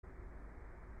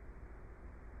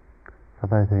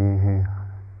those of you who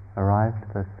arrived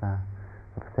this the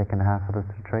second half of this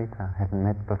retreat, I haven't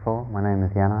met before. My name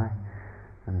is Yanai,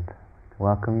 and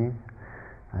welcome you.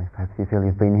 Perhaps you feel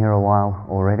you've been here a while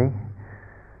already.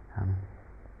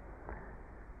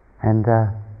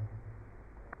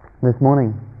 This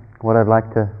morning, what I'd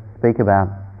like to speak about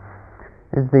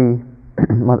is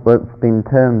what's been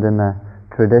termed in the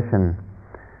tradition,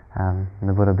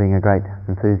 the Buddha being a great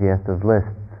enthusiast of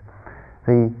lists,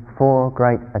 the 4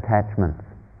 great attachments,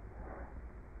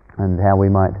 and how we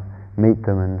might meet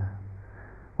them and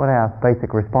what our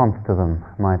basic response to them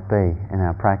might be in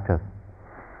our practice.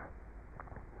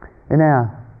 In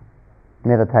our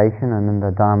meditation and in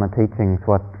the Dharma teachings,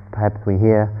 what perhaps we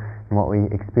hear and what we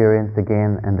experience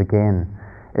again and again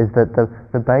is that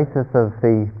the basis of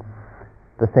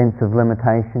the sense of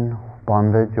limitation,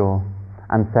 bondage, or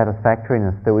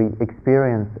unsatisfactoriness that we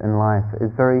experience in life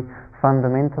is very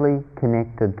fundamentally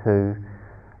connected to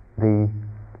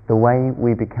the way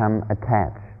we become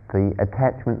attached, the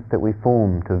attachments that we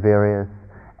form to various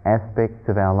aspects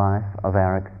of our life, of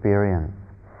our experience.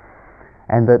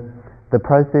 And that the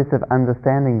process of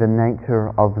understanding the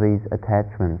nature of these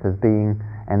attachments as being,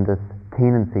 and this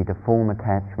tendency to form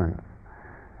attachments,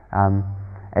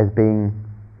 as being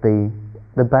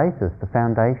the basis, the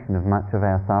foundation of much of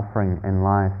our suffering in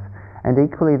life. And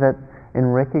equally that in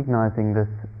recognizing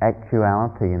this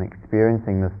actuality and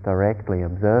experiencing this directly,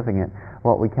 observing it,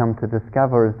 what we come to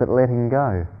discover is that letting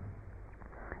go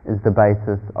is the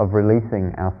basis of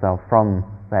releasing ourselves from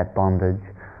that bondage,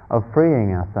 of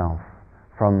freeing ourselves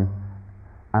from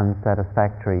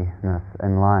unsatisfactoriness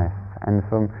in life,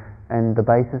 and the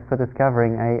basis for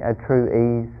discovering a true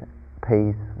ease,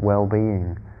 peace,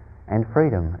 well-being, and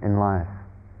freedom in life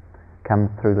comes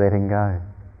through letting go.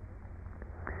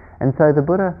 And so the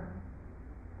Buddha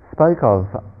spoke of,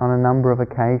 on a number of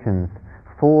occasions,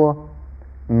 4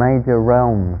 major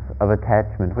realms of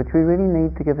attachment which we really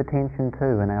need to give attention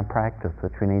to in our practice,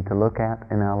 which we need to look at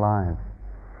in our lives.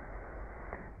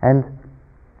 And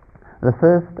the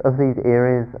first of these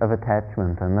areas of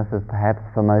attachment, and this is perhaps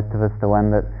for most of us the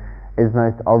one that is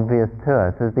most obvious to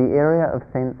us, is the area of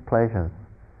sense pleasures.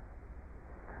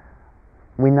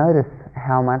 We notice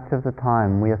how much of the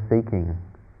time we are seeking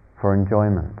for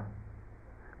enjoyment.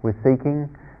 We're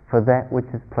seeking for that which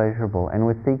is pleasurable, and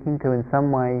we're seeking to in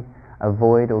some way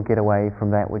avoid or get away from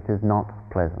that which is not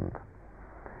pleasant.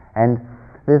 And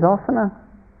there's often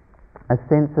a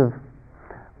sense of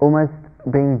almost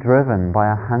being driven by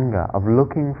a hunger of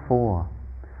looking for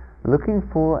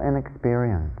an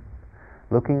experience,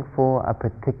 looking for a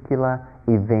particular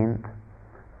event,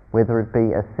 whether it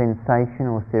be a sensation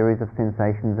or series of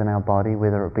sensations in our body,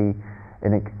 whether it be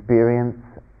an experience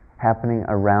happening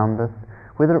around us,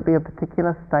 whether it be a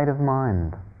particular state of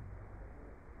mind,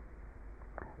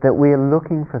 that we are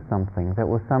looking for something that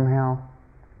will somehow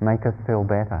make us feel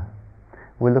better.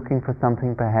 We're looking for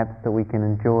something perhaps that we can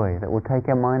enjoy, that will take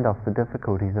our mind off the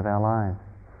difficulties of our lives.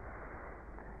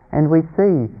 And we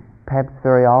see, perhaps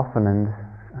very often and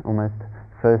almost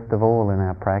first of all in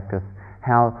our practice,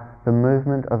 how the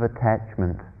movement of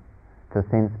attachment to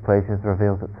sense pleasures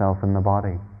reveals itself in the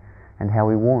body, and how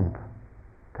we want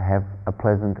to have a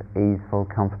pleasant, easeful,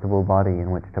 comfortable body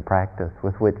in which to practice,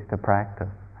 with which to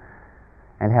practice,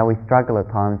 and how we struggle at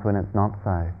times when it's not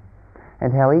so,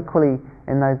 and how equally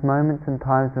in those moments and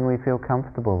times when we feel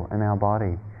comfortable in our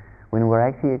body, when we're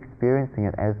actually experiencing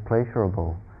it as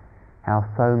pleasurable, how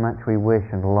so much we wish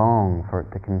and long for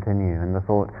it to continue, and the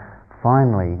thought,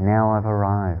 finally, now I've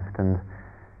arrived, and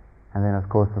then of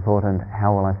course the thought, and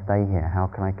how will I stay here? How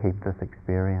can I keep this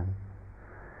experience?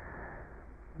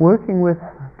 Working with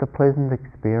the pleasant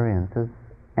experiences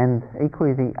and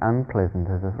equally the unpleasant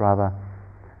as a rather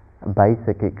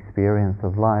basic experience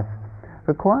of life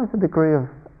requires a degree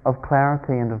of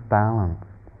clarity and of balance.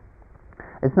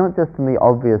 It's not just in the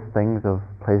obvious things of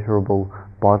pleasurable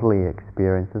bodily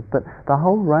experiences, but the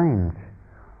whole range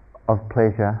of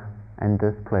pleasure and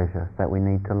displeasure that we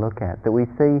need to look at, that we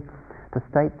see the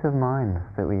states of mind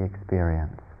that we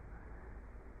experience.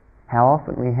 How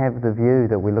often we have the view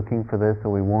that we're looking for this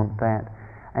or we want that,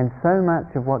 and so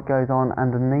much of what goes on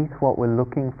underneath what we're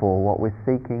looking for, what we're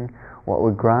seeking, what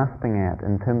we're grasping at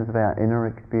in terms of our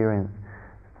inner experience,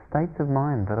 states of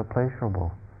mind that are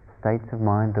pleasurable, states of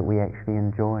mind that we actually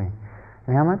enjoy,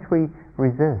 and how much we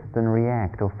resist and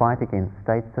react or fight against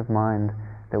states of mind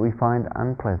that we find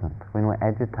unpleasant, when we're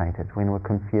agitated, when we're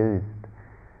confused,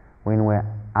 when we're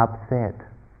upset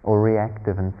or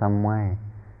reactive in some way.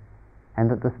 And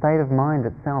that the state of mind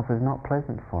itself is not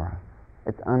pleasant for us.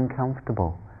 It's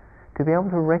uncomfortable. To be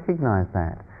able to recognize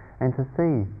that and to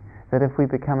see that if we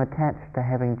become attached to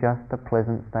having just a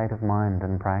pleasant state of mind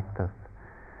in practice,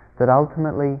 that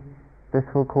ultimately this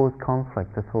will cause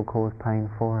conflict, this will cause pain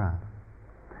for us.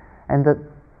 And that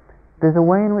there's a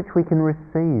way in which we can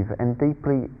receive and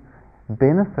deeply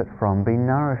benefit from, be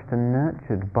nourished and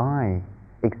nurtured by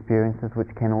experiences which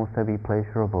can also be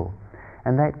pleasurable.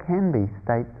 And that can be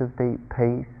states of deep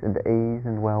peace and ease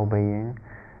and well-being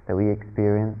that we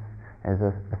experience as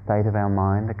a state of our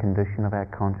mind, a condition of our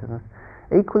consciousness.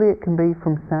 Equally, it can be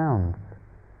from sounds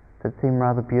that seem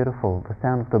rather beautiful. The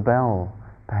sound of the bell,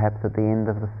 perhaps at the end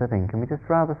of the sitting, can be just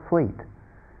rather sweet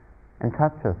and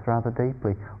touch us rather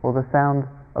deeply. Or the sound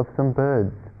of some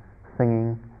birds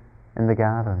singing in the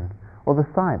garden. Or the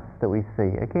sights that we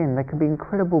see. Again, there can be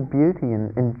incredible beauty and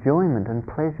enjoyment and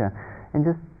pleasure and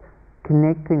just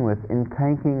connecting with and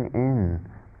taking in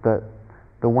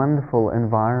the wonderful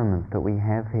environment that we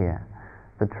have here.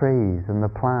 The trees and the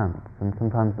plants and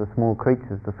sometimes the small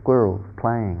creatures, the squirrels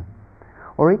playing.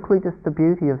 Or equally just the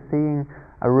beauty of seeing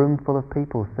a room full of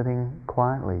people sitting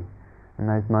quietly in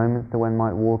those moments that one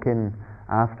might walk in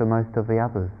after most of the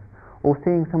others. Or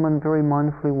seeing someone very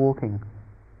mindfully walking.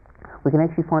 We can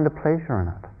actually find a pleasure in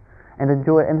it and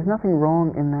enjoy it, and there's nothing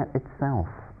wrong in that itself.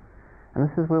 And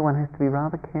this is where one has to be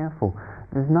rather careful.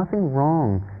 There's nothing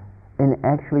wrong in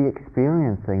actually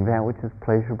experiencing that which is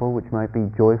pleasurable, which might be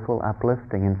joyful,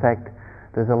 uplifting. In fact,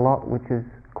 there's a lot which is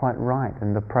quite right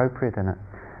and appropriate in it.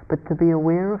 But to be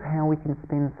aware of how we can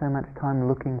spend so much time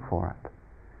looking for it,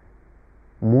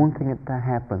 wanting it to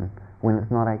happen when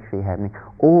it's not actually happening,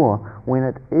 or when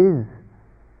it is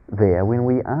there, when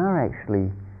we are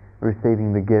actually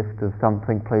receiving the gift of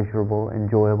something pleasurable,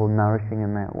 enjoyable, nourishing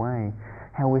in that way,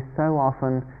 how we're so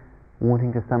often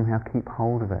wanting to somehow keep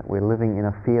hold of it. We're living in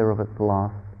a fear of its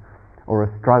loss or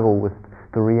a struggle with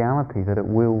the reality that it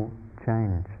will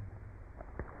change.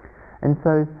 And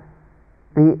so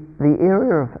the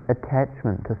area of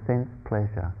attachment to sense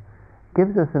pleasure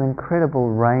gives us an incredible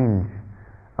range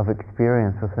of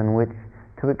experience within which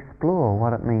to explore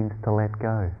what it means to let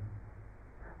go.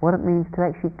 What it means to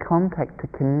actually contact, to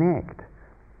connect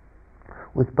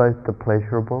with both the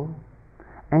pleasurable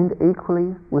and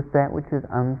equally with that which is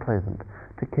unpleasant,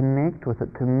 to connect with it,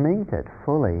 to meet it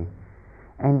fully,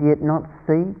 and yet not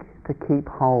seek to keep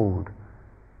hold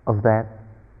of that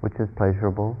which is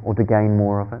pleasurable or to gain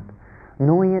more of it,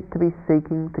 nor yet to be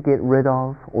seeking to get rid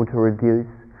of or to reduce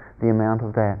the amount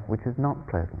of that which is not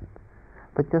pleasant,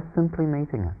 but just simply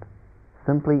meeting it,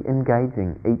 simply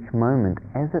engaging each moment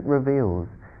as it reveals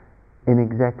in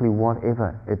exactly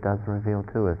whatever it does reveal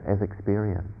to us as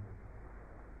experience.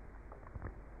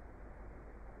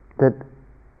 That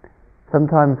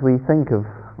sometimes we think of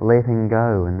letting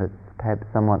go, and it's perhaps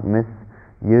somewhat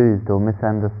misused or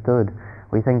misunderstood.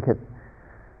 We think it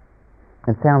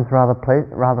sounds rather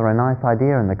a nice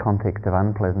idea in the context of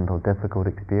unpleasant or difficult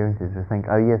experiences. We think,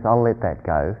 oh yes, I'll let that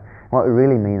go. What we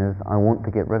really mean is, I want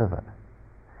to get rid of it.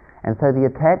 And so the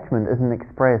attachment isn't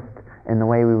expressed in the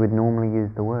way we would normally use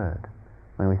the word.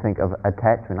 When we think of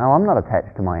attachment, oh, I'm not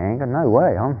attached to my anger. No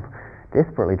way, I'm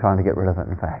desperately trying to get rid of it,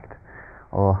 in fact.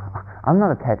 Or, I'm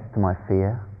not attached to my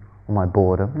fear or my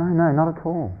boredom. No, not at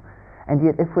all. And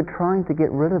yet, if we're trying to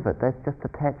get rid of it, that's just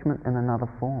attachment in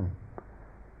another form.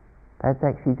 That's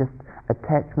actually just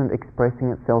attachment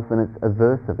expressing itself in its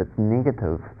aversive, its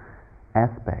negative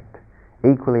aspect.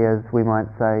 Equally as we might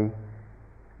say,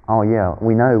 oh yeah,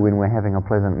 we know when we're having a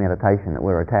pleasant meditation that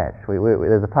we're attached.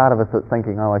 There's a part of us that's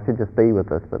thinking, oh, I should just be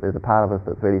with this, but there's a part of us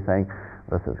that's really saying,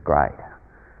 this is great.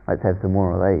 Let's have some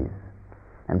more of these.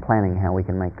 And planning how we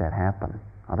can make that happen.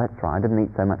 Oh, that's right, I didn't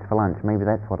eat so much for lunch, maybe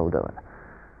that's what'll do it.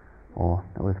 Or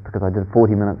it was because I did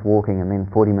 40 minutes walking and then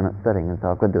 40 minutes sitting, and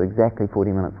so I've got to do exactly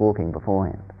 40 minutes walking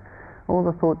beforehand. All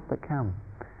the thoughts that come.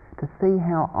 To see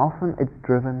how often it's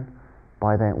driven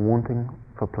by that wanting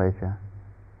for pleasure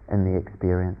in the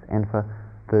experience, and for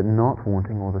the not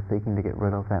wanting or the seeking to get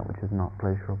rid of that which is not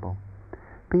pleasurable.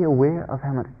 Be aware of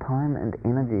how much time and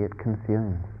energy it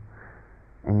consumes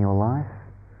in your life,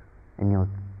 in your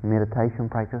meditation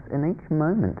practice, in each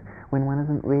moment when one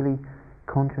isn't really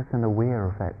conscious and aware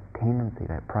of that tendency,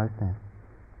 that process.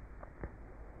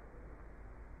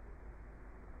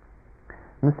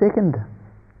 And the second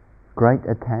great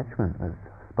attachment that's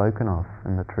spoken of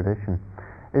in the tradition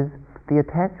is the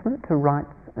attachment to rites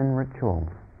and rituals.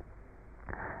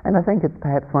 And I think it's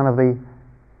perhaps one of the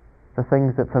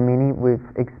things that for many we've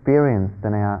experienced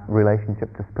in our relationship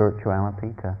to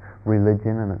spirituality, to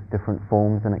religion and its different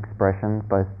forms and expressions,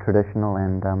 both traditional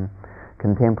and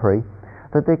contemporary,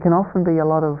 that there can often be a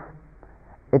lot of,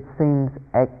 it seems,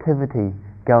 activity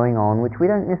going on which we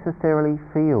don't necessarily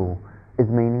feel is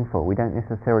meaningful, we don't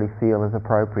necessarily feel is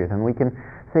appropriate. And we can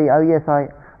see, oh yes,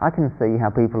 I can see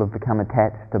how people have become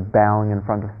attached to bowing in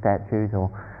front of statues, or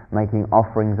making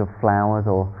offerings of flowers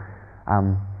or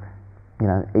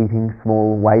eating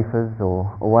small wafers or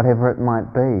whatever it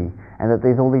might be, and that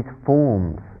there's all these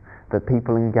forms that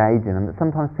people engage in, and that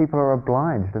sometimes people are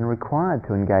obliged and required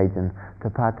to engage in to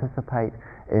participate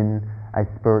in a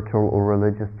spiritual or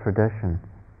religious tradition.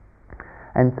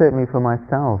 And certainly for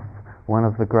myself, one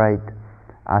of the great,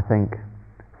 I think,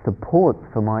 supports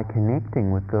for my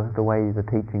connecting with the way the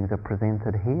teachings are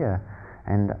presented here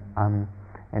and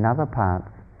in other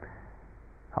parts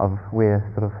of where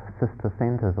sort of sister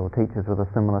centers or teachers with a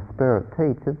similar spirit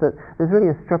teach, is that there's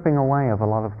really a stripping away of a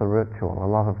lot of the ritual, a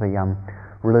lot of the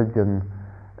religion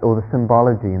or the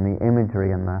symbology and the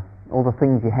imagery and all the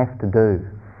things you have to do,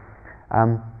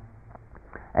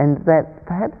 and that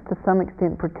perhaps to some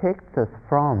extent protects us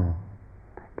from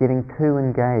getting too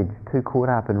engaged, too caught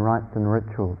up in rites and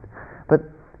rituals. But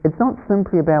it's not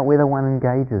simply about whether one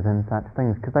engages in such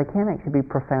things, because they can actually be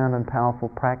profound and powerful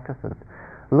practices.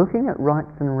 Looking at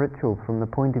rites and rituals from the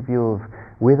point of view of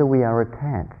whether we are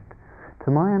attached,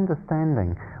 to my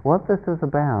understanding, what this is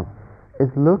about is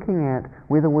looking at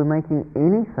whether we're making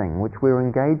anything which we're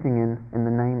engaging in the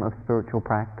name of spiritual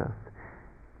practice,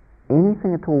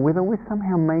 anything at all, whether we're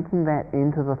somehow making that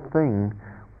into the thing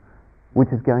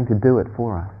which is going to do it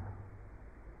for us,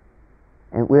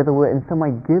 and whether we're in some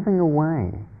way giving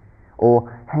away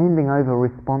or handing over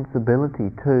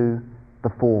responsibility to the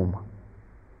form.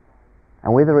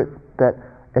 And whether it's that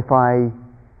if I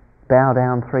bow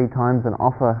down 3 times and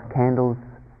offer candles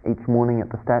each morning at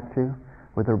the statue,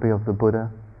 whether it be of the Buddha,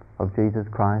 of Jesus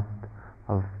Christ,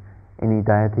 of any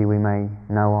deity we may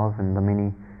know of and the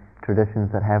many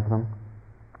traditions that have them,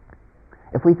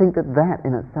 if we think that that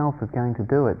in itself is going to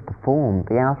do it, the form,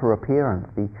 the outer appearance,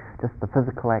 just the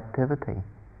physical activity,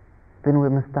 then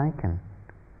we're mistaken.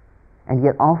 And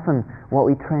yet often what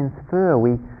we transfer,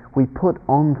 we put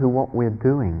onto what we're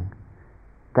doing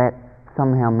that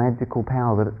somehow magical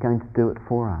power that it's going to do it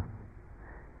for us.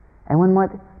 And one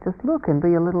might just look and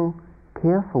be a little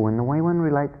careful in the way one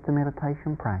relates to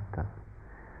meditation practice.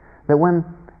 That one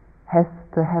has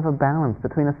to have a balance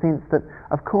between a sense that,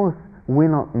 of course,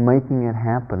 we're not making it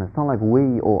happen. It's not like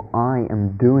we or I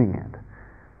am doing it.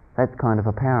 That's kind of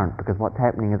apparent, because what's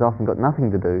happening has often got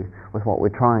nothing to do with what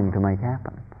we're trying to make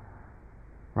happen.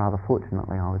 Rather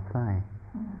fortunately, I would say.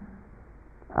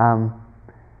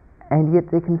 And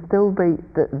yet there can still be,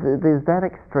 there's that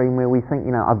extreme where we think,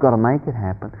 I've got to make it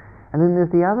happen. And then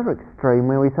there's the other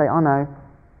extreme where we say, oh no,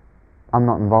 I'm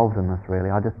not involved in this really,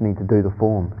 I just need to do the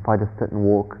form. If I just sit and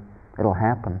walk, it'll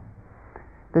happen.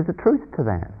 There's a truth to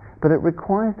that, but it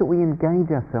requires that we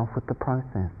engage ourselves with the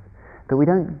process, that we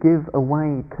don't give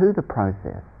away to the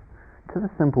process, to the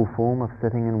simple form of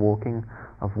sitting and walking,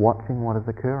 of watching what is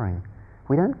occurring.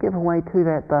 We don't give away to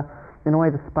that, in a way,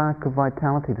 the spark of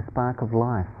vitality, the spark of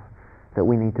life that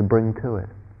we need to bring to it,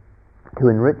 to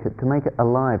enrich it, to make it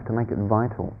alive, to make it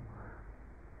vital.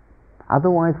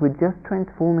 Otherwise we're just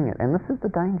transforming it, and this is the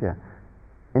danger,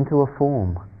 into a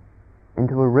form,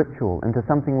 into a ritual, into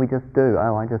something we just do.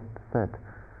 Oh, I just sit.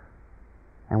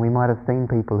 And we might have seen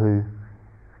people who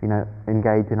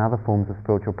engage in other forms of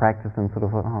spiritual practice and sort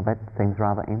of, oh, that seems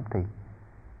rather empty.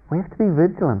 We have to be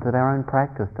vigilant that our own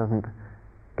practice doesn't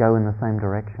go in the same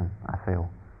direction, I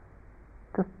feel.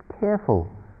 Just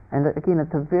careful. And again,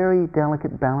 it's a very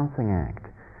delicate balancing act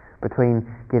between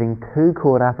getting too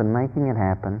caught up in making it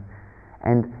happen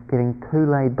and getting too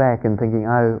laid back and thinking,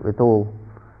 oh, it's all,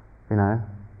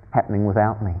 happening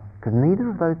without me. Because neither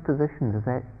of those positions is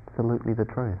absolutely the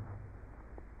truth.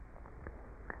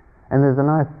 And there's a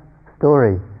nice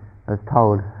story that's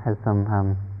told, has some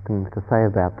things to say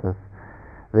about this.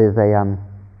 There's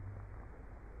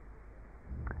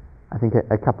I think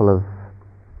a couple of,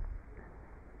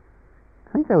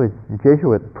 I think there was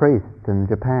Jesuit priests in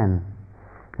Japan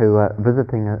who were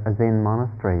visiting a Zen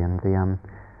monastery, and the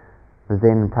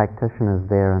Zen practitioners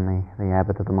there and the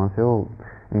abbot of the monastery all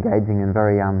engaging in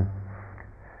very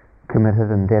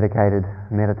committed and dedicated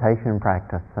meditation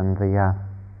practice, and the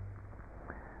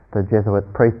Jesuit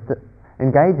priest,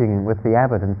 engaging with the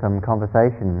abbot in some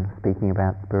conversation, speaking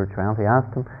about spirituality,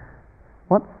 asked him,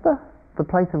 what's the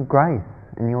place of grace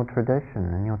in your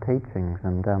tradition, in your teachings?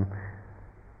 And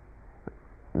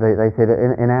they said,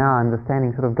 in our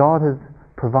understanding, sort of God has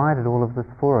provided all of this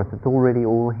for us. It's already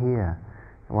all here.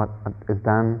 What is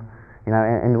done,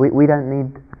 and we don't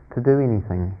need to do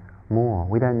anything more.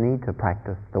 We don't need to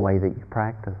practice the way that you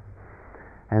practice.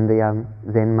 And the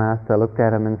Zen master looked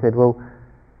at him and said, well,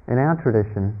 in our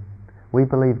tradition, we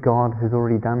believe God has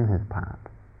already done his part.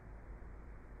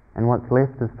 And what's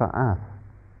left is for us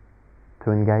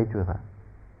to engage with it.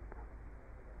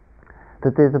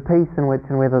 That there's a peace in which,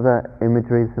 and whether the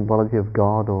imagery, symbology of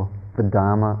God or the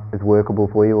Dharma is workable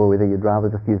for you, or whether you'd rather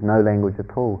just use no language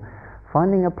at all,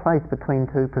 finding a place between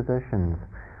two positions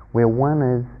where one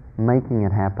is making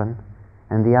it happen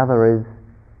and the other is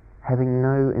having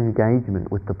no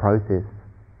engagement with the process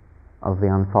of the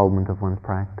unfoldment of one's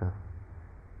practice.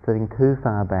 Sitting too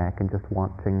far back and just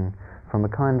watching from a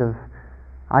kind of,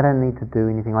 I don't need to do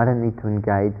anything, I don't need to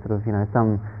engage, sort of,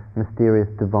 some mysterious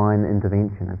divine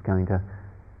intervention is going to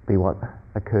be what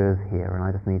occurs here, and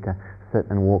I just need to sit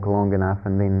and walk long enough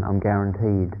and then I'm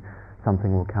guaranteed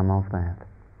something will come of that.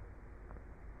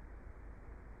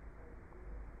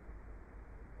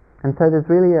 And so there's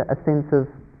really a sense of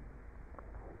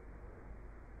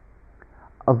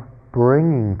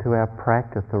bringing to our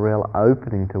practice a real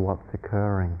opening to what's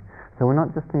occurring. So we're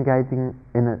not just engaging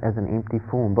in it as an empty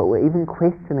form, but we're even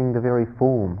questioning the very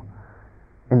form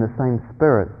in the same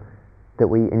spirit that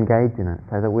we engage in it,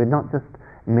 so that we're not just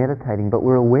meditating, but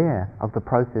we're aware of the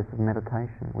process of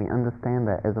meditation. We understand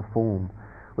that as a form,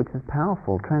 which is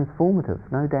powerful, transformative,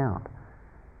 no doubt,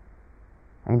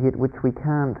 and yet which we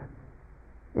can't,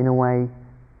 in a way,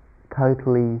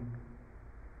 totally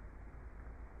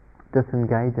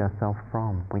disengage ourselves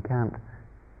from. We can't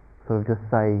sort of just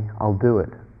say, I'll do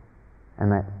it, and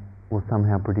that will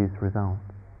somehow produce results.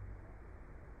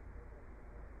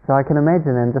 So I can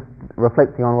imagine, and just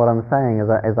reflecting on what I'm saying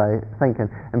as I think,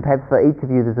 and perhaps for each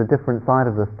of you there's a different side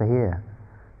of this to hear,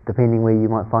 depending where you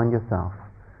might find yourself.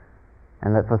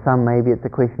 And that for some maybe it's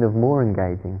a question of more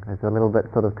engaging. There's a little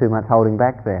bit sort of too much holding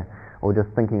back there, or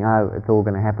just thinking, oh, it's all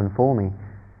going to happen for me.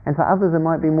 And for others it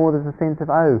might be more there's a sense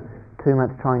of, oh, too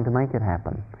much trying to make it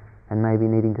happen, and maybe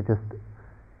needing to just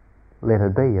let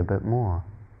it be a bit more.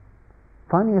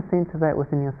 Finding a sense of that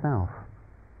within yourself.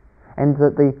 And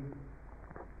that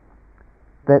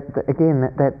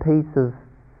that piece of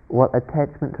what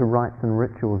attachment to rites and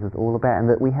rituals is all about, and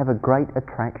that we have a great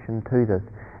attraction to this,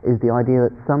 is the idea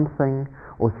that something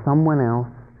or someone else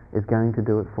is going to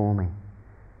do it for me.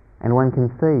 And one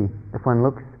can see, if one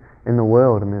looks in the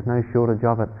world, and there's no shortage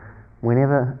of it,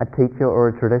 whenever a teacher or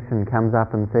a tradition comes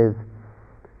up and says,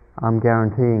 I'm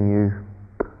guaranteeing you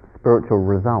spiritual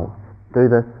results, do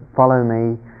this, follow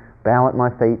me, bow at my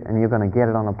feet, and you're going to get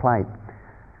it on a plate,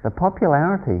 the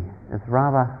popularity is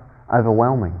rather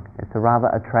overwhelming. It's a rather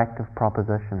attractive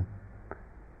proposition.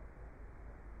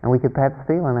 And we could perhaps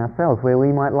feel in ourselves where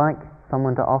we might like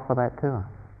someone to offer that to us.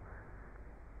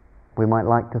 We might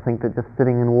like to think that just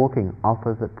sitting and walking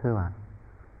offers it to us.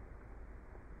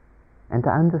 And to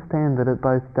understand that it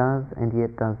both does and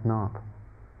yet does not.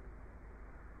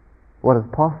 What is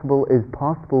possible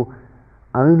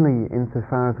only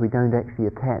insofar as we don't actually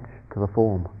attach to the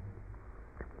form.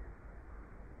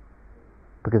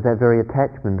 Because that very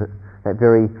attachment, that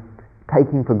very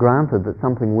taking for granted that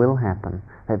something will happen,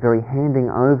 that very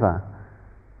handing over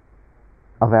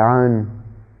of our own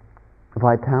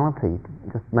vitality,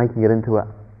 just making it into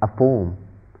a form,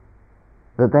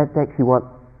 that's actually what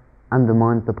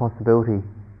undermines the possibility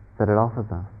that it offers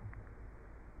us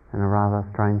in a rather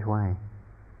strange way.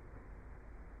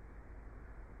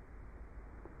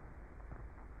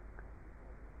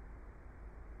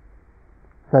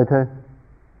 So to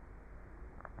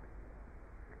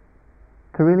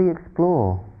really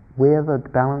explore where the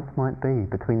balance might be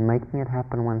between making it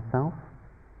happen oneself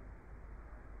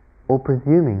or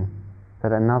presuming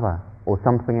that another or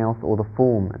something else or the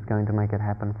form is going to make it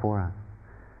happen for us.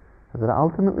 So that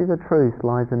ultimately the truth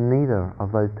lies in neither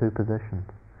of those two positions.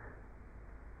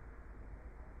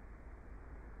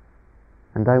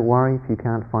 And don't worry if you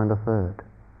can't find a third.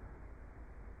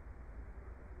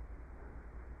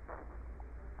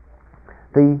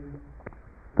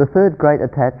 The third great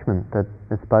attachment that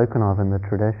is spoken of in the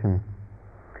tradition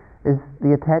is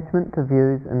the attachment to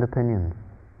views and opinions.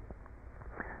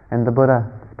 And the Buddha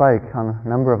spoke on a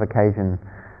number of occasions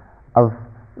of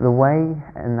the way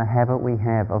and the habit we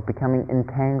have of becoming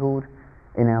entangled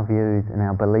in our views, in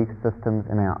our belief systems,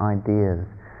 in our ideas,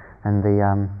 and the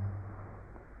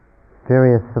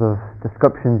various sort of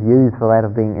descriptions used for that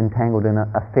of being entangled in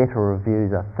a fetter of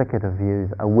views, a thicket of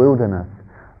views, a wilderness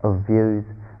of views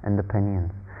and opinions.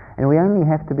 And we only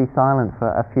have to be silent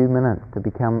for a few minutes to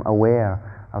become aware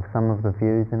of some of the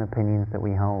views and opinions that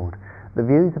we hold. The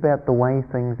views about the way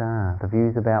things are, the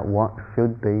views about what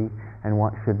should be and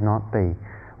what should not be.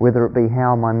 Whether it be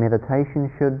how my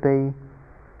meditation should be,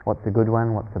 what's a good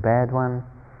one, what's a bad one,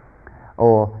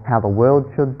 or how the world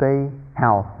should be,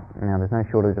 how, now there's no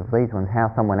shortage of these ones,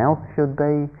 how someone else should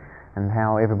be, and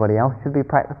how everybody else should be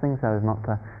practicing so as not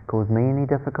to cause me any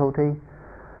difficulty.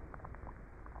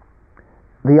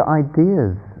 The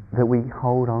ideas that we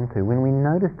hold on to, when we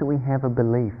notice that we have a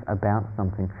belief about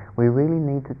something, we really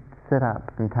need to sit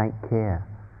up and take care.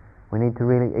 We need to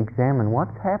really examine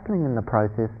what's happening in the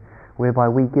process whereby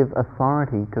we give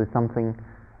authority to something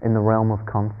in the realm of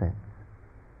concepts.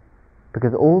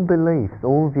 Because all beliefs,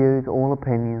 all views, all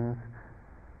opinions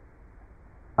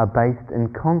are based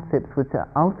in concepts which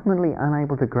are ultimately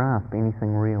unable to grasp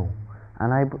anything real,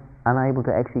 unable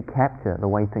to actually capture the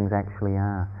way things actually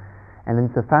are. And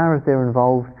insofar as they're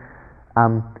involved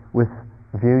with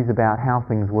views about how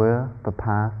things were, the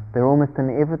past, they're almost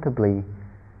inevitably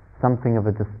something of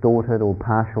a distorted or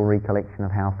partial recollection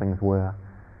of how things were.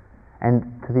 And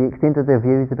to the extent that their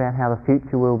views about how the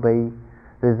future will be,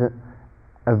 there's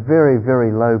a very,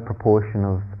 very low proportion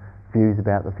of views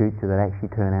about the future that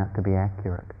actually turn out to be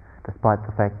accurate, despite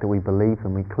the fact that we believe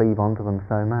them, we cleave onto them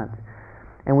so much.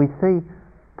 And we see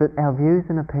that our views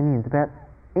and opinions about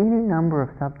any number of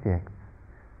subjects,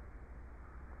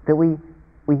 that we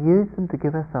use them to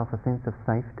give ourselves a sense of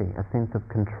safety, a sense of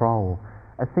control,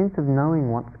 a sense of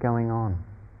knowing what's going on,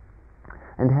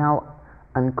 and how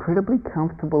incredibly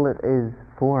comfortable it is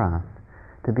for us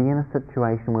to be in a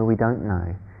situation where we don't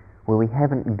know, where we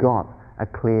haven't got a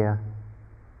clear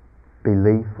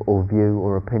belief or view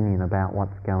or opinion about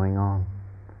what's going on.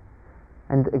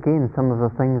 And again, some of the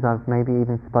things I've maybe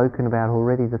even spoken about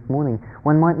already this morning,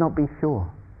 one might not be sure.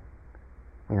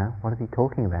 What is he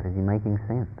talking about? Is he making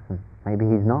sense? And maybe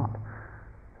he's not.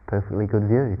 It's a perfectly good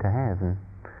view to have, and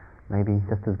maybe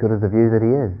just as good as the view that he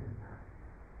is.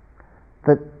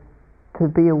 But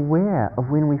to be aware of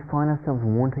when we find ourselves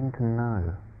wanting to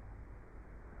know,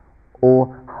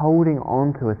 or holding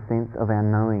on to a sense of our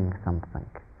knowing something,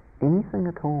 anything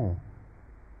at all,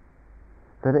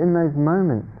 that in those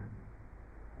moments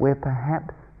where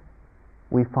perhaps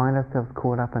we find ourselves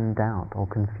caught up in doubt or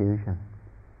confusion,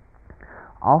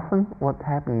 often what's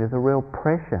happening is a real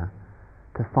pressure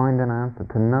to find an answer,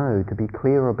 to know, to be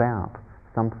clear about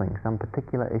something, some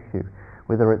particular issue,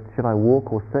 whether it's should I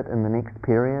walk or sit in the next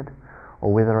period,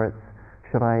 or whether it's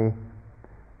should I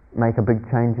make a big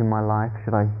change in my life,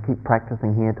 should I keep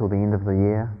practicing here till the end of the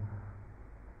year,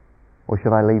 or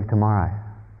should I leave tomorrow?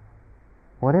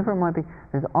 Whatever it might be,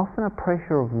 there's often a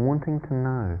pressure of wanting to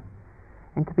know,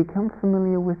 and to become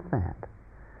familiar with that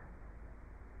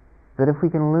if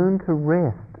we can learn to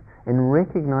rest in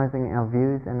recognizing our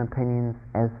views and opinions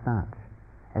as such,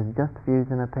 as just views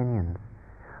and opinions,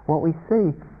 what we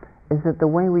see is that the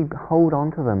way we hold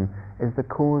on to them is the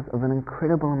cause of an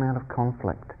incredible amount of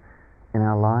conflict in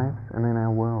our lives and in our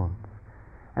worlds.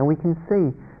 And we can see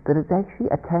that it's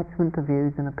actually attachment to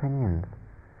views and opinions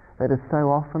that is so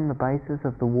often the basis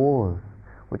of the wars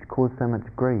which cause so much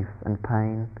grief and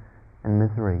pain and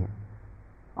misery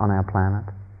on our planet,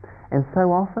 and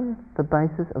so often the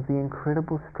basis of the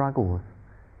incredible struggles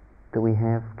that we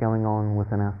have going on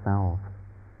within ourselves.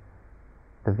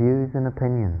 The views and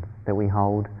opinions that we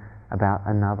hold about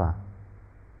another,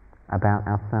 about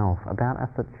ourselves, about our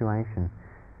situation,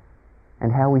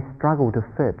 and how we struggle to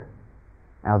fit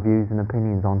our views and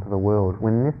opinions onto the world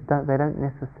when they don't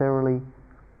necessarily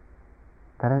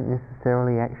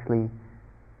actually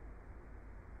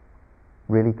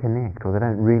really connect, or they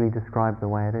don't really describe the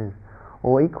way it is.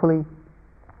 Or equally,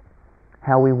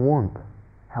 how we want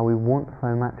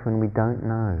so much when we don't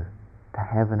know to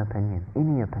have an opinion,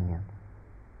 any opinion.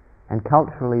 And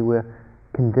culturally we're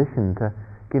conditioned to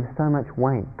give so much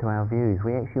weight to our views.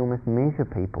 We actually almost measure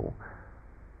people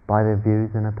by their views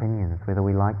and opinions, whether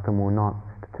we like them or not.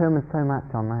 Determines so much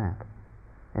on that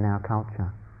in our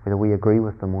culture, whether we agree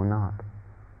with them or not.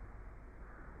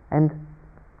 And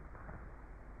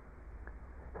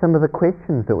some of the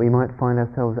questions that we might find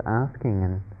ourselves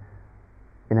asking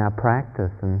in our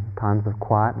practice and times of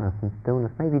quietness and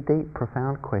stillness, maybe deep,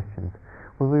 profound questions,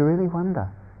 where we really wonder,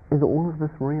 is all of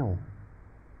this real?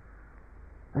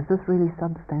 Is this really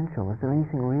substantial? Is there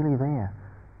anything really there?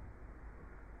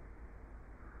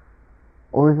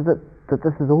 Or is it that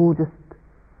this is all just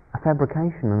a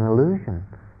fabrication, an illusion,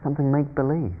 something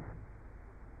make-believe?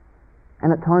 And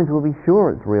at times we'll be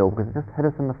sure it's real because it just hit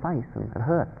us in the face and it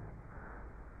hurts.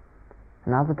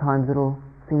 And other times it'll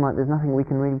seem like there's nothing we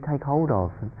can really take hold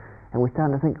of, and we're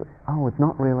starting to think, oh, it's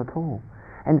not real at all.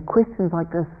 And questions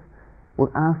like this were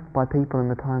asked by people in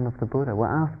the time of the Buddha, were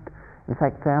asked, in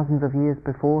fact, thousands of years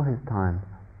before his time.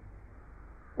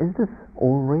 Is this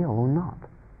all real or not?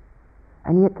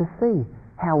 And yet to see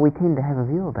how we tend to have a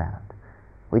view about it.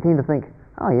 We tend to think,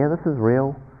 oh yeah, this is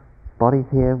real, body's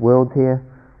here, world's here,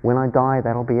 when I die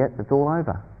that'll be it, it's all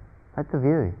over. That's a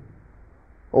view.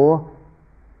 Or,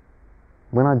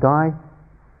 when I die,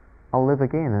 I'll live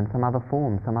again in some other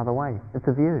form, some other way. It's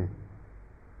a view.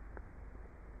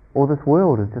 Or this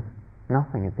world is just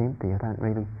nothing, it's empty, I don't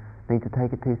really need to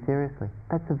take it too seriously.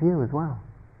 That's a view as well.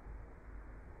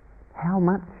 How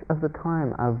much of the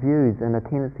time our views and a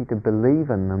tendency to believe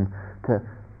in them, to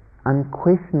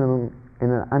unquestioning,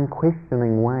 in an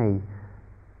unquestioning way,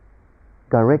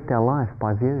 direct our life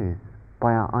by views,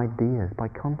 by our ideas, by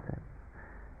concepts.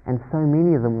 And so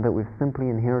many of them that we've simply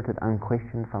inherited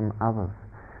unquestioned from others,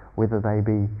 whether they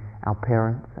be our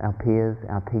parents, our peers,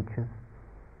 our teachers.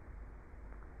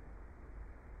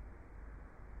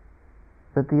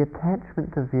 That the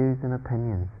attachment to views and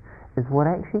opinions is what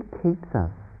actually keeps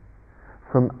us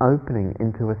from opening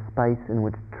into a space in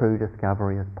which true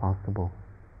discovery is possible.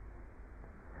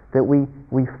 That we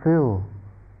fill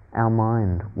our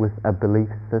mind with a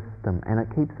belief system and it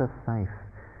keeps us safe.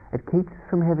 It keeps us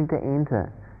from having to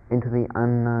enter into the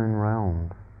unknown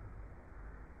realms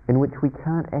in which we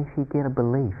can't actually get a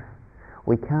belief.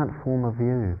 We can't form a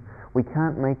view. We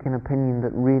can't make an opinion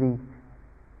that really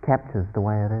captures the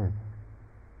way it is.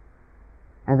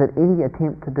 And that any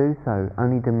attempt to do so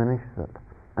only diminishes it,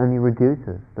 only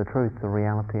reduces the truth, the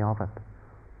reality of it.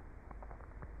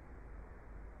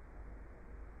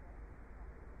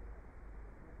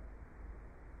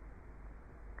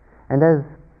 And as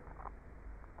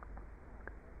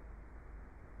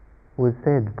was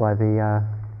said by the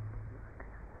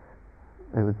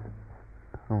I've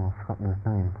forgotten his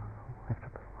name.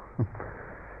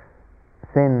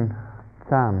 Seng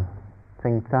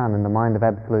Chan in The Mind of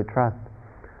Absolute Trust.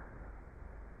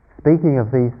 Speaking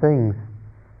of these things,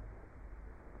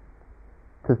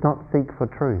 does not seek for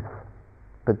truth,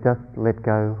 but just let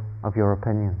go of your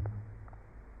opinions.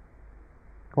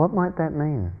 What might that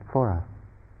mean for us?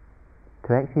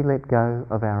 To actually let go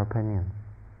of our opinions.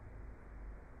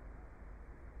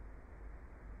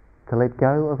 To let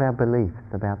go of our beliefs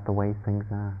about the way things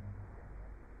are.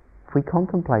 If we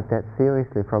contemplate that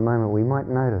seriously for a moment, we might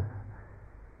notice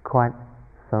quite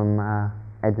some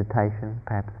agitation,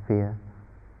 perhaps fear,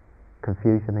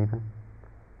 confusion even.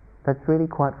 That's really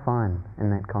quite fine in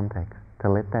that context, to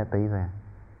let that be there.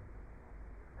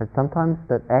 But sometimes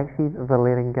that actually the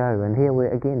letting go, and here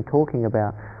we're again talking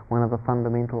about one of the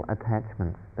fundamental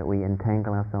attachments that we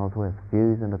entangle ourselves with,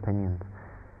 views and opinions.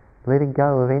 Letting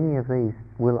go of any of these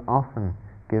will often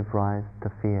give rise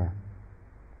to fear,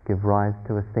 give rise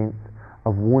to a sense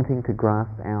of wanting to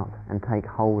grasp out and take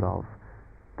hold of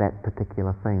that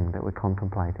particular thing that we're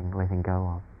contemplating letting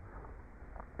go of.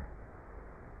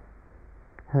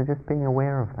 So just being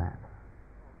aware of that,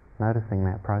 noticing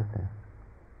that process.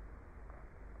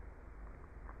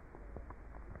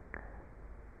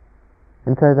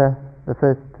 And so the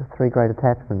first three great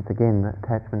attachments, again, the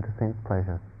attachment to sense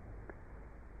pleasures,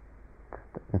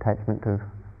 attachment to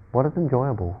what is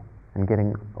enjoyable and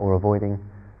getting or avoiding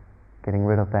getting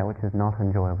rid of that which is not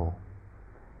enjoyable.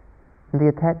 And the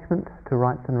attachment to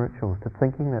rites and rituals, to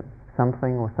thinking that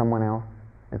something or someone else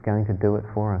is going to do it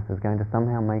for us, is going to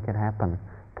somehow make it happen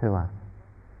to us.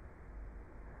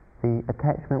 The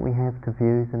attachment we have to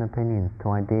views and opinions, to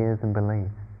ideas and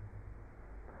beliefs.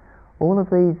 All of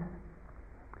these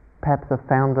perhaps are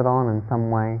founded on in some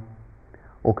way,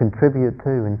 or contribute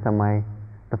to in some way,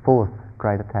 the fourth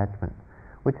great attachment,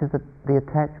 which is the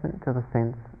attachment to the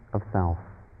sense of self.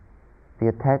 The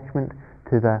attachment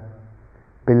to the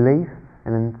belief,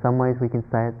 and in some ways we can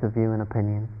say it's a view and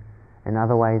opinion. In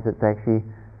other ways it's actually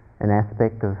an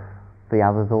aspect of the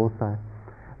others also.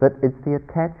 But it's the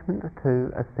attachment to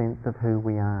a sense of who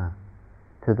we are,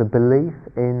 to the belief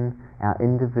in our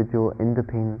individual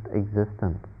independent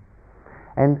existence.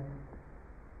 And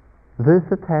this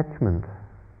attachment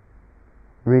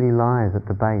really lies at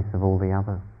the base of all the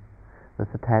others. This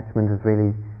attachment is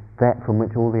really that from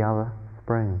which all the other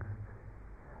springs.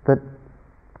 That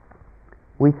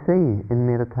we see in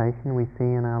meditation, we see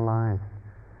in our lives,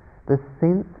 the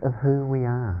sense of who we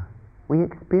are. We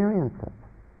experience it.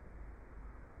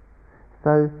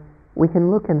 So we can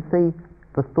look and see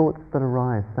the thoughts that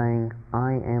arise saying,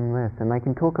 I am this, and they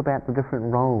can talk about the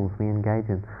different roles we engage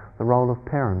in, the role of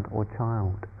parent or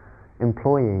child,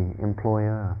 employee,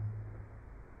 employer,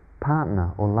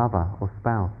 partner or lover or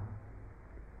spouse.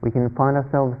 We can find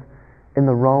ourselves in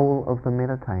the role of the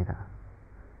meditator,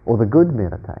 or the good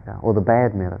meditator, or the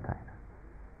bad meditator,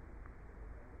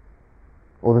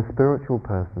 or the spiritual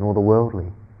person, or the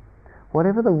worldly.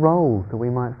 Whatever the roles that we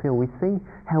might feel, we see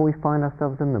how we find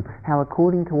ourselves in them, how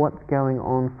according to what's going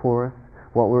on for us,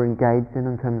 what we're engaged in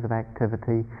terms of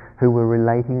activity, who we're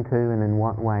relating to and in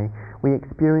what way, we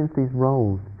experience these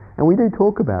roles. And we do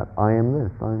talk about, I am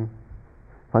this, I'm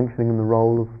functioning in the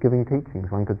role of giving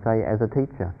teachings. One could say as a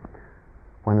teacher.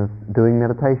 One is doing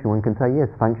meditation, one can say yes,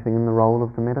 functioning in the role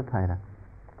of the meditator.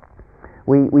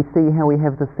 We see how we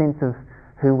have the sense of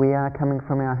who we are coming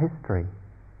from our history,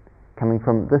 coming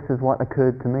from this is what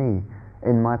occurred to me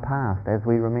in my past as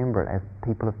we remember it, as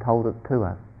people have told it to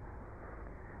us.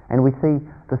 And we see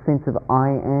the sense of I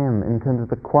am in terms of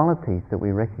the qualities that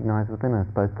we recognize within us,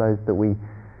 both those that we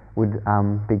would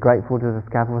be grateful to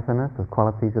discover within us, of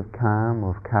qualities of calm,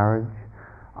 of courage,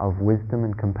 of wisdom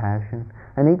and compassion,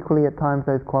 and equally at times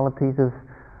those qualities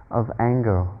of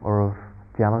anger or of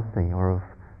jealousy or of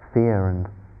fear and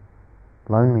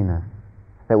loneliness,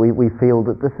 that we feel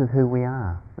that this is who we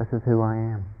are, this is who I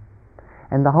am.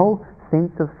 And the whole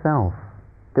sense of self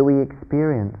that we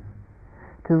experience,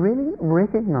 to really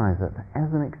recognize it as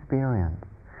an experience,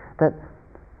 that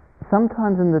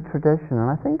sometimes in the tradition, and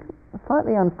I think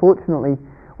slightly unfortunately,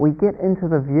 we get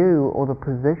into the view or the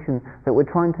position that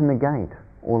we're trying to negate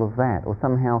all of that, or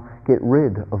somehow get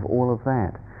rid of all of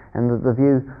that. And the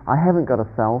view, I haven't got a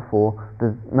self, or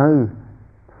there's no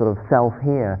sort of self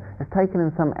here, is taken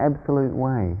in some absolute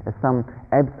way, as some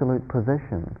absolute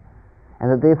position. And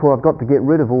that therefore I've got to get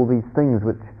rid of all these things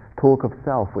which talk of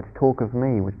self, which talk of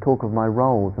me, which talk of my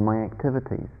roles and my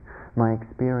activities, my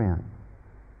experience.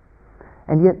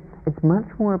 And yet it's much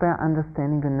more about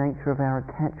understanding the nature of our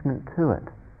attachment to it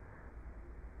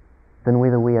than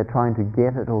whether we are trying to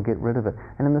get it or get rid of it.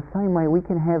 And in the same way, we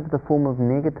can have the form of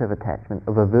negative attachment,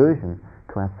 of aversion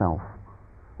to ourself,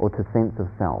 or to sense of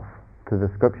self, to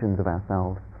descriptions of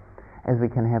ourselves, as we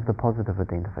can have the positive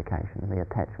identification, the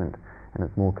attachment in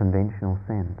its more conventional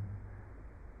sense.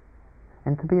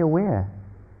 And to be aware,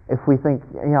 if we think,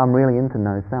 yeah, I'm really into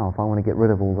no self, I want to get rid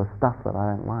of all the stuff that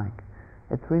I don't like,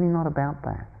 it's really not about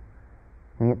that.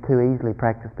 And yet too easily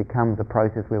practice becomes a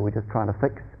process where we're just trying to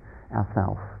fix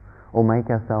ourselves, or make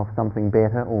ourselves something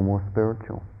better or more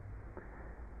spiritual.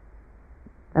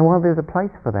 And while there's a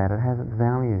place for that, it has its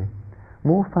value.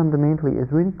 More fundamentally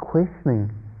is really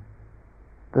questioning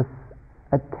this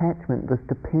attachment, this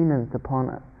dependence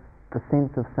upon the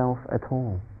sense of self at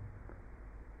all.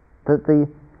 That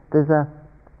there's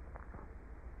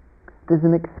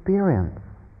an experience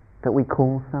that we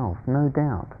call self, no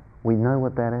doubt. We know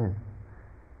what that is.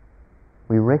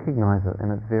 We recognize it in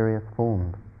its various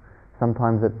forms.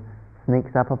 Sometimes it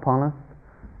sneaks up upon us,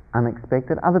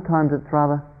 unexpected. Other times it's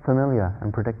rather familiar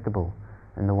and predictable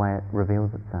in the way it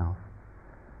reveals itself.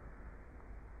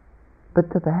 But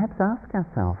to perhaps ask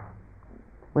ourselves,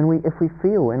 if we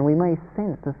feel, and we may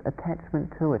sense this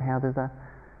attachment to it, how there's a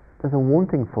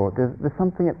wanting for it, there's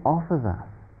something it offers us.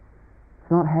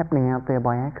 It's not happening out there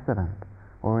by accident,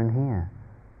 or in here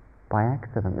by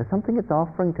accident. There's something it's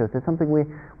offering to us. There's something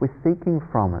we're seeking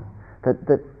from it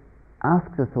that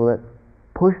asks us, or that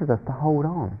pushes us to hold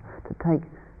on,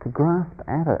 to grasp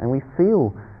at it. And we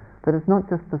feel that it's not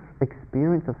just this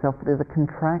experience of self, but there's a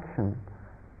contraction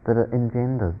that it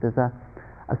engenders. There's a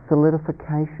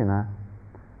solidification, a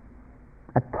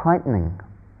tightening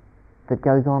that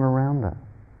goes on around it.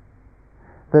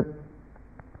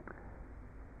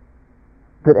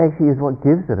 That actually is what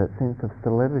gives it its sense of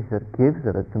solidity, that gives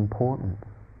it its importance.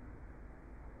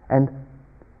 And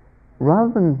rather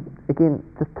than, again,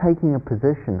 just taking a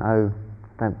position,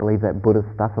 don't believe that Buddhist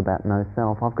stuff about no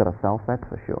self, I've got a self, that's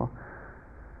for sure.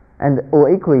 Or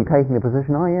equally taking a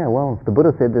position, oh yeah, well, if the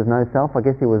Buddha said there's no self, I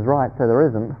guess he was right, so there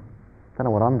isn't. Don't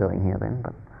know what I'm doing here then,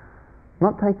 but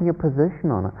not taking a position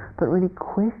on it, but really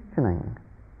questioning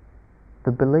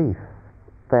the belief,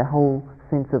 that whole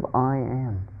sense of I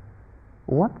am.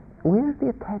 Where is the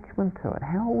attachment to it?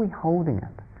 How are we holding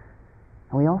it?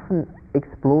 And we often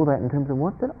explore that in terms of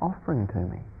what's it offering to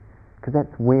me? Because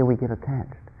that's where we get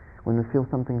attached, when we feel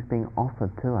something's being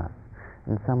offered to us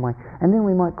in some way. And then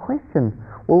we might question,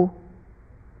 well,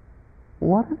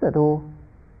 what is it, or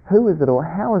who is it, or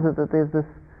how is it that there's this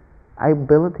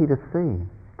ability to see,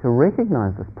 to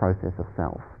recognize this process of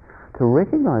self, to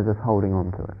recognize this holding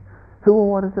on to it? Who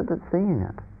or what is it that's seeing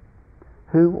it?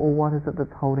 Who or what is it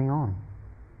that's holding on?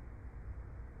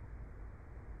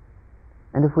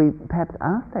 And if we perhaps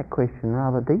ask that question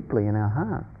rather deeply in our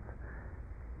hearts,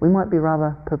 we might be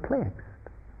rather perplexed.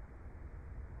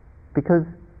 Because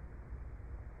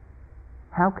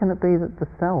how can it be that the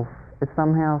self is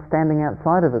somehow standing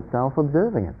outside of itself,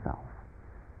 observing itself?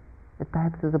 It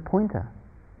perhaps is a pointer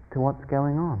to what's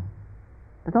going on.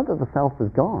 It's not that the self is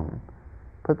gone,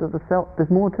 but that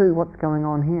there's more to what's going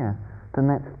on here than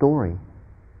that story,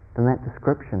 than that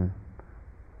description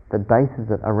that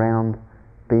bases it around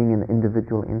being an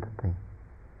individual entity.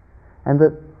 And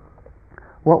that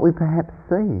what we perhaps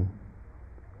see,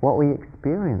 what we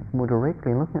experience more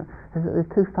directly in looking at, is that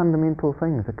there's two fundamental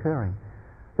things occurring.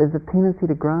 There's a tendency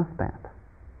to grasp at,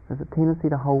 there's a tendency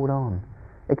to hold on,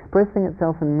 expressing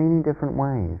itself in many different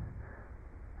ways.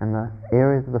 And the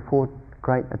areas of the four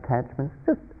great attachments,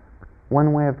 just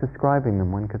one way of describing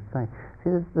them, one could say. See,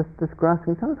 this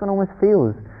grasping, sometimes one almost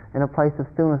feels in a place of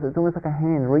stillness, it's almost like a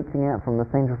hand reaching out from the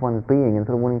center of one's being and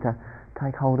sort of wanting to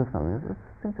take hold of something. There's this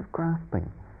sense of grasping.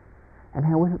 And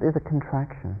how with it there's a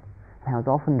contraction, and how it's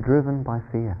often driven by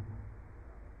fear.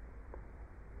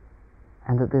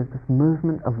 And that there's this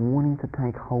movement of wanting to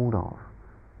take hold of,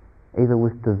 either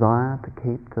with desire to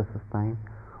keep, to sustain,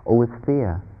 or with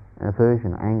fear,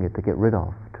 aversion, anger, to get rid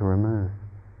of, to remove.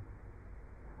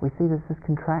 We see there's this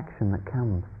contraction that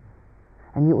comes,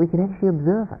 and yet we can actually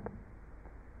observe it.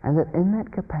 And that in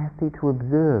that capacity to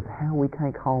observe how we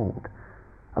take hold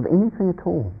of anything at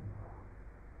all,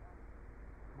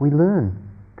 we learn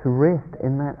to rest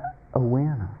in that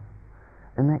awareness,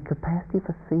 in that capacity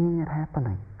for seeing it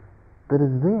happening, that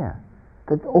is there,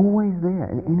 that's always there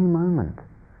in any moment.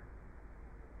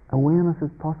 Awareness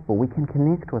is possible, we can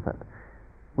connect with it.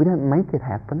 We don't make it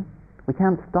happen, we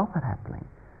can't stop it happening,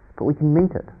 but we can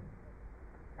meet it.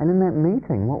 And in that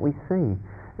meeting, what we see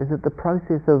is that the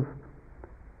process of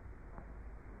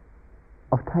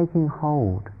taking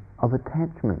hold, of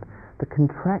attachment, the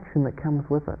contraction that comes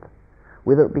with it,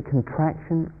 whether it be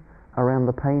contraction around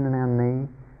the pain in our knee,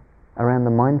 around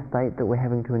the mind state that we're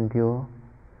having to endure,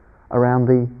 around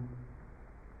the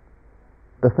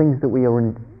things that we are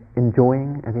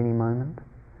enjoying at any moment,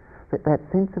 that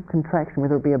sense of contraction,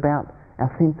 whether it be about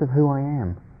our sense of who I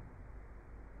am,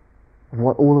 of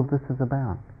what all of this is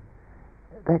about,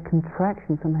 that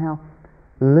contraction somehow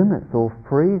limits or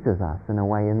freezes us in a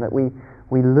way, in that we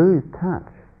lose touch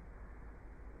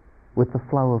with the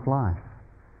flow of life.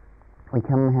 We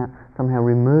come somehow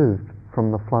removed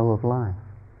from the flow of life.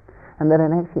 And that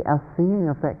in actually our seeing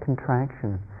of that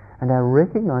contraction and our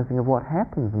recognizing of what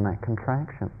happens in that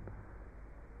contraction,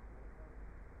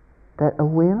 that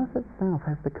awareness itself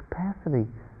has the capacity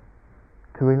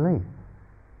to release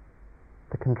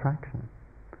the contraction.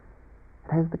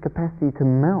 It has the capacity to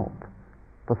melt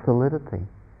the solidity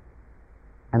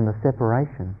and the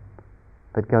separation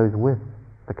that goes with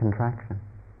the contraction.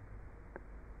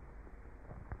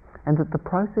 And that the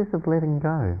process of letting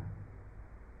go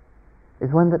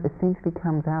is one that essentially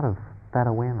comes out of that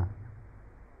awareness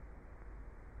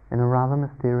in a rather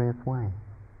mysterious way.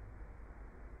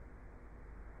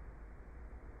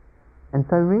 And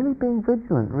so really being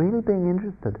vigilant, really being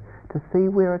interested to see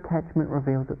where attachment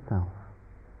reveals itself.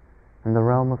 In the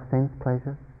realm of sense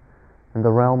pleasures, in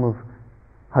the realm of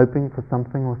hoping for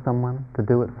something or someone to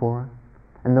do it for us,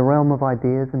 in the realm of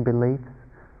ideas and beliefs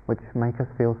which make us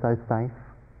feel so safe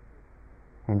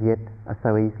and yet are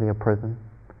so easily a prison,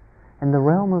 in the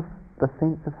realm of the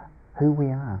sense of who we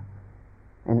are,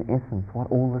 in essence, what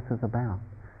all this is about.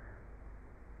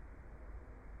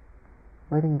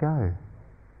 Letting go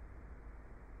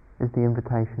is the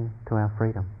invitation to our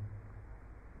freedom.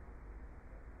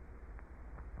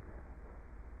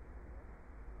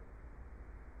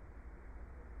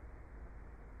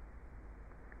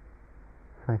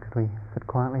 So could we sit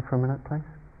quietly for a minute, please?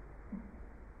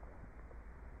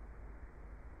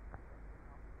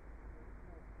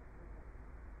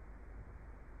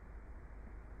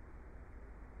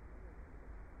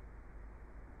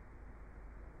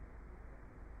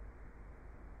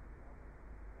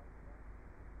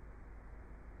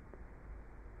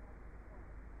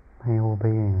 May all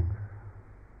beings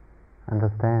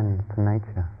understand the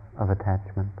nature of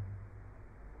attachment.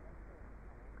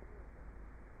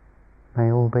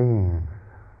 May all beings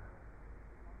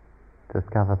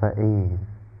discover the ease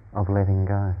of letting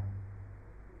go.